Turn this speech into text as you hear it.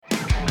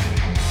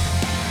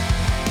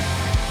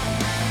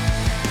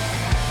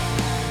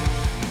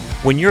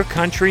When your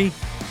country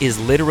is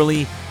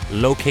literally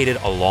located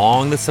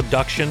along the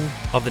subduction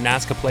of the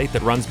Nazca Plate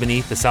that runs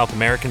beneath the South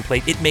American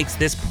Plate, it makes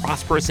this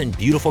prosperous and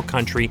beautiful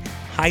country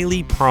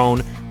highly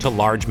prone to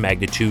large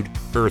magnitude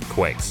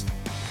earthquakes.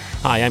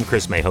 Hi, I'm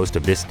Chris May, host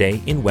of This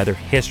Day in Weather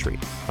History,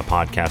 a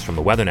podcast from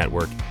the Weather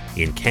Network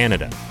in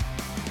Canada.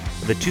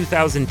 The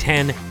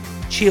 2010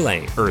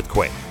 Chile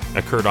earthquake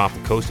occurred off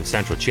the coast of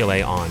central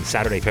Chile on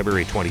Saturday,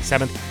 February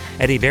 27th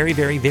at a very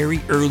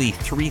early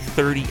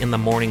 3:30 in the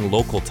morning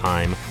local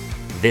time.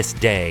 This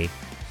day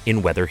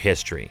in weather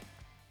history.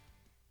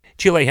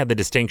 Chile had the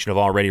distinction of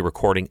already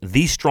recording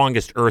the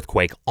strongest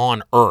earthquake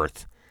on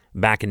Earth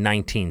back in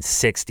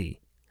 1960.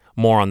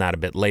 More on that a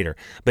bit later.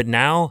 But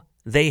now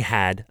they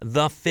had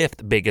the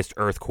fifth biggest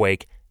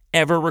earthquake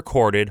ever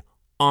recorded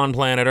on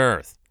planet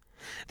Earth.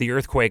 The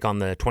earthquake on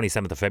the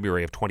 27th of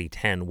February of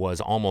 2010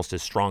 was almost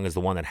as strong as the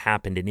one that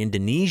happened in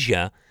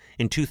Indonesia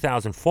in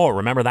 2004.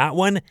 Remember that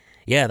one?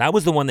 Yeah, that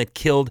was the one that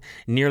killed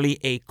nearly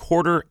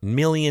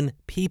 250,000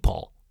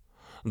 people.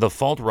 The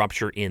fault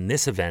rupture in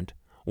this event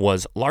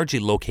was largely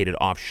located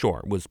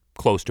offshore. It was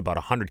close to about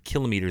 100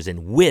 kilometers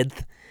in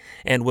width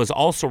and was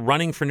also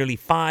running for nearly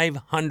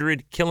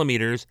 500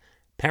 kilometers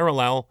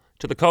parallel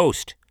to the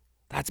coast.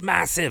 That's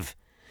massive.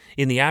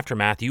 In the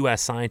aftermath,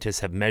 U.S. scientists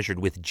have measured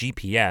with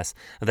GPS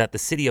that the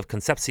city of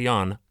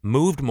Concepcion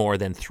moved more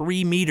than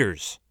 3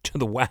 meters to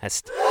the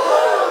west.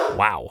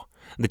 Wow.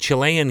 The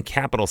Chilean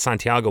capital,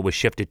 Santiago, was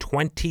shifted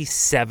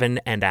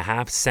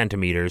 27.5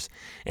 centimeters,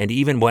 and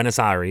even Buenos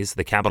Aires,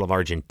 the capital of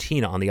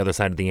Argentina on the other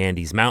side of the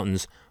Andes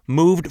Mountains,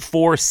 moved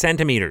 4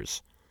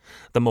 centimeters.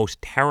 The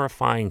most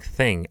terrifying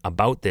thing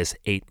about this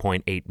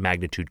 8.8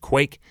 magnitude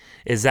quake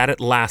is that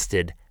it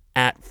lasted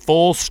at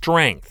full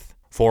strength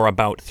for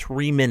about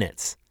 3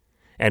 minutes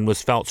and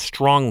was felt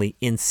strongly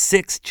in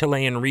 6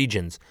 Chilean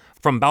regions,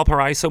 from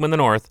Valparaiso in the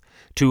north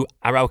to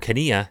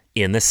Araucanía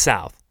in the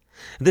south.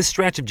 This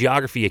stretch of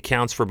geography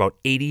accounts for about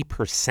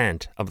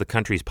 80% of the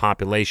country's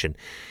population.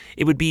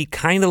 It would be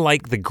kind of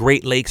like the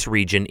Great Lakes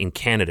region in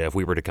Canada if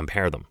we were to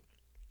compare them.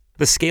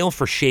 The scale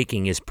for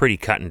shaking is pretty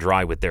cut and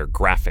dry with their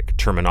graphic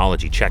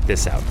terminology. Check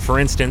this out. For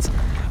instance,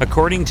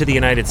 according to the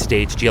United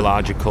States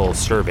Geological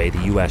Survey,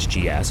 the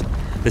USGS,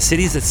 the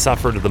cities that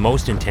suffered the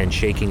most intense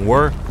shaking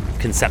were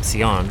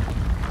Concepcion,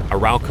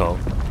 Arauco,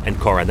 and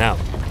Coronel.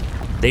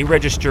 They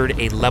registered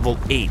a level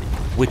 8,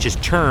 which is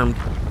termed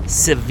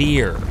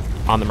severe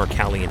on the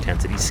Mercalli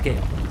intensity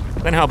scale.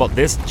 Then how about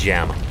this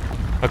gem?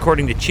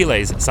 According to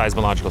Chile's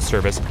Seismological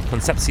Service,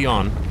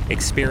 Concepcion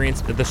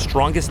experienced the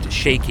strongest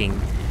shaking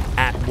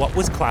at what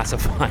was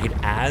classified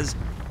as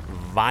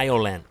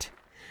violent.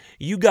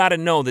 You gotta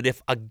know that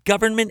if a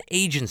government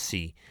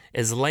agency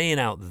is laying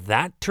out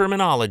that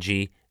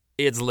terminology,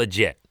 it's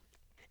legit.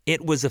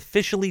 It was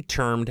officially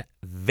termed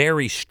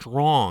very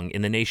strong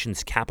in the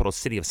nation's capital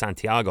city of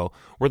Santiago,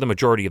 where the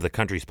majority of the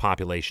country's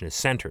population is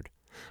centered.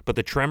 But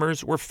the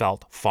tremors were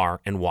felt far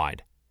and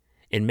wide.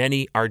 In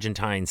many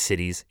Argentine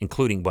cities,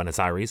 including Buenos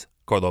Aires,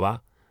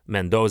 Cordoba,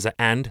 Mendoza,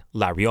 and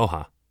La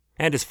Rioja,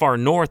 and as far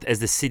north as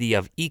the city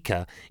of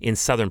Ica in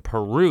southern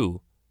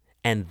Peru,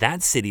 and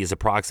that city is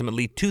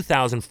approximately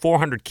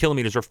 2,400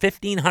 kilometers or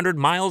 1,500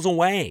 miles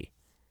away.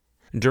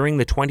 During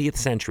the 20th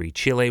century,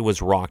 Chile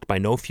was rocked by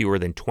no fewer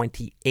than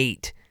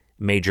 28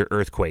 major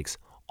earthquakes,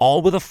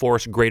 all with a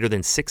force greater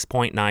than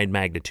 6.9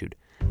 magnitude.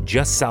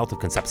 Just south of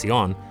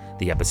Concepcion,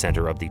 the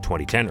epicenter of the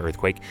 2010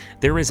 earthquake,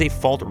 there is a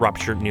fault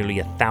rupture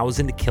nearly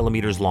 1,000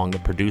 kilometers long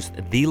that produced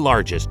the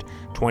largest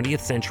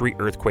 20th century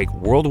earthquake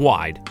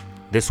worldwide.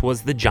 This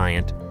was the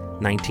giant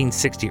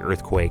 1960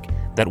 earthquake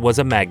that was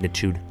a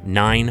magnitude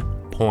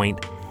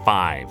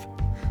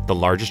 9.5, the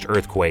largest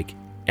earthquake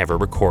ever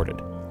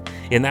recorded.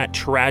 In that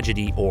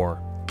tragedy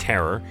or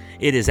terror,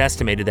 it is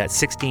estimated that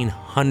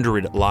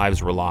 1,600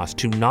 lives were lost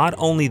to not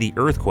only the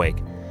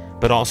earthquake,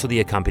 but also the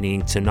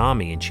accompanying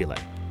tsunami in Chile,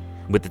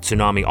 with the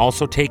tsunami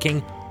also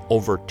taking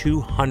over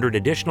 200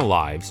 additional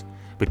lives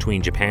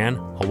between Japan,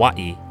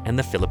 Hawaii, and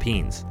the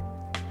Philippines.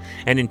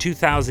 And in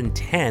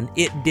 2010,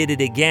 it did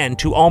it again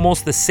to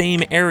almost the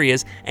same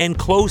areas and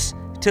close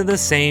to the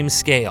same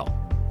scale.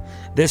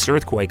 This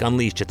earthquake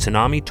unleashed a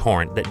tsunami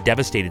torrent that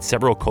devastated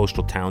several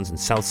coastal towns in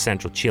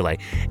south-central Chile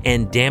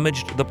and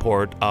damaged the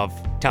port of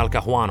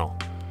Talcahuano.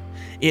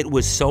 It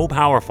was so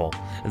powerful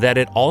that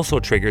it also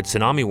triggered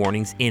tsunami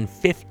warnings in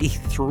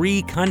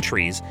 53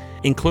 countries,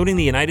 including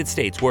the United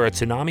States, where a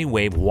tsunami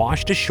wave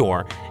washed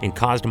ashore and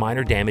caused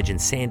minor damage in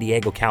San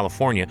Diego,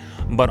 California,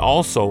 but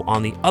also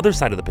on the other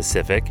side of the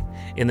Pacific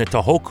in the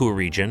Tohoku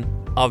region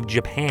of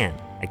Japan.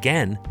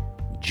 Again,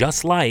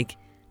 just like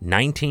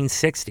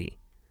 1960.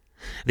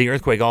 The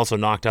earthquake also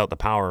knocked out the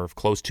power of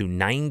close to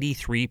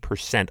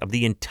 93% of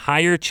the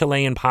entire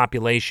Chilean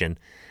population,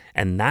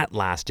 and that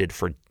lasted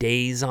for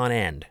days on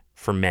end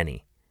for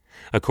many.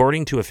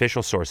 According to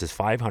official sources,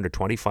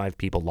 525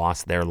 people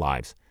lost their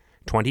lives,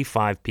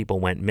 25 people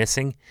went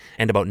missing,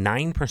 and about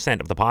 9%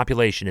 of the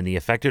population in the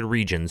affected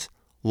regions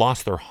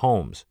lost their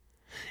homes.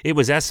 It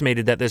was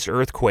estimated that this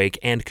earthquake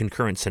and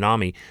concurrent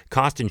tsunami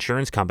cost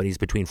insurance companies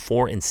between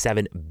 $4 and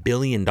 $7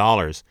 billion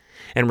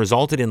and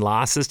resulted in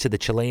losses to the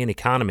Chilean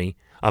economy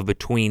of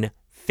between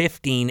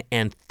 15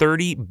 and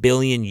 30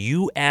 billion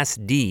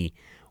USD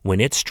when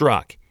it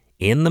struck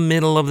in the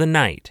middle of the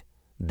night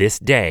this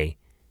day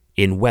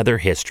in weather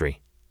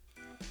history.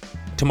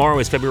 Tomorrow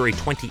is February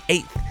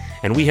 28th,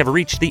 and we have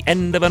reached the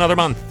end of another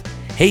month.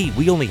 Hey,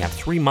 we only have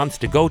 3 months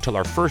to go till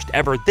our first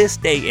ever This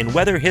Day in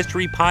Weather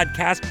History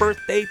podcast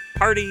birthday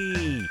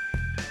party.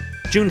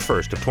 June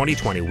 1st of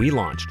 2020, we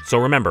launched. So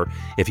remember,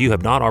 if you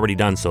have not already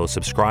done so,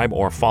 subscribe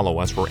or follow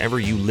us wherever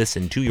you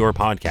listen to your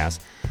podcast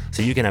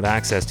so you can have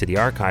access to the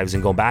archives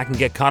and go back and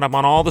get caught up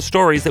on all the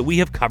stories that we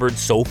have covered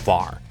so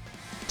far.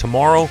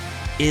 Tomorrow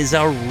is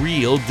a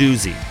real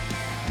doozy.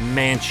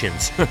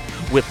 Mansions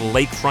with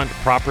lakefront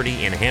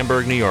property in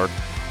Hamburg, New York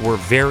were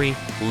very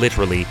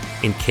literally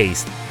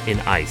encased in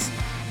ice.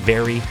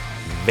 Very,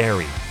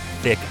 very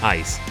thick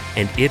ice.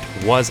 And it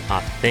was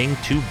a thing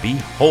to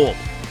behold.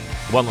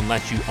 Well,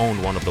 unless you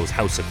owned one of those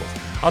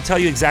housicles. I'll tell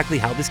you exactly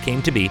how this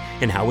came to be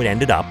and how it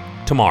ended up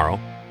tomorrow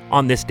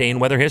on This Day in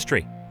Weather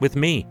History with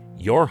me,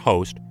 your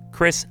host,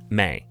 Chris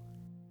May.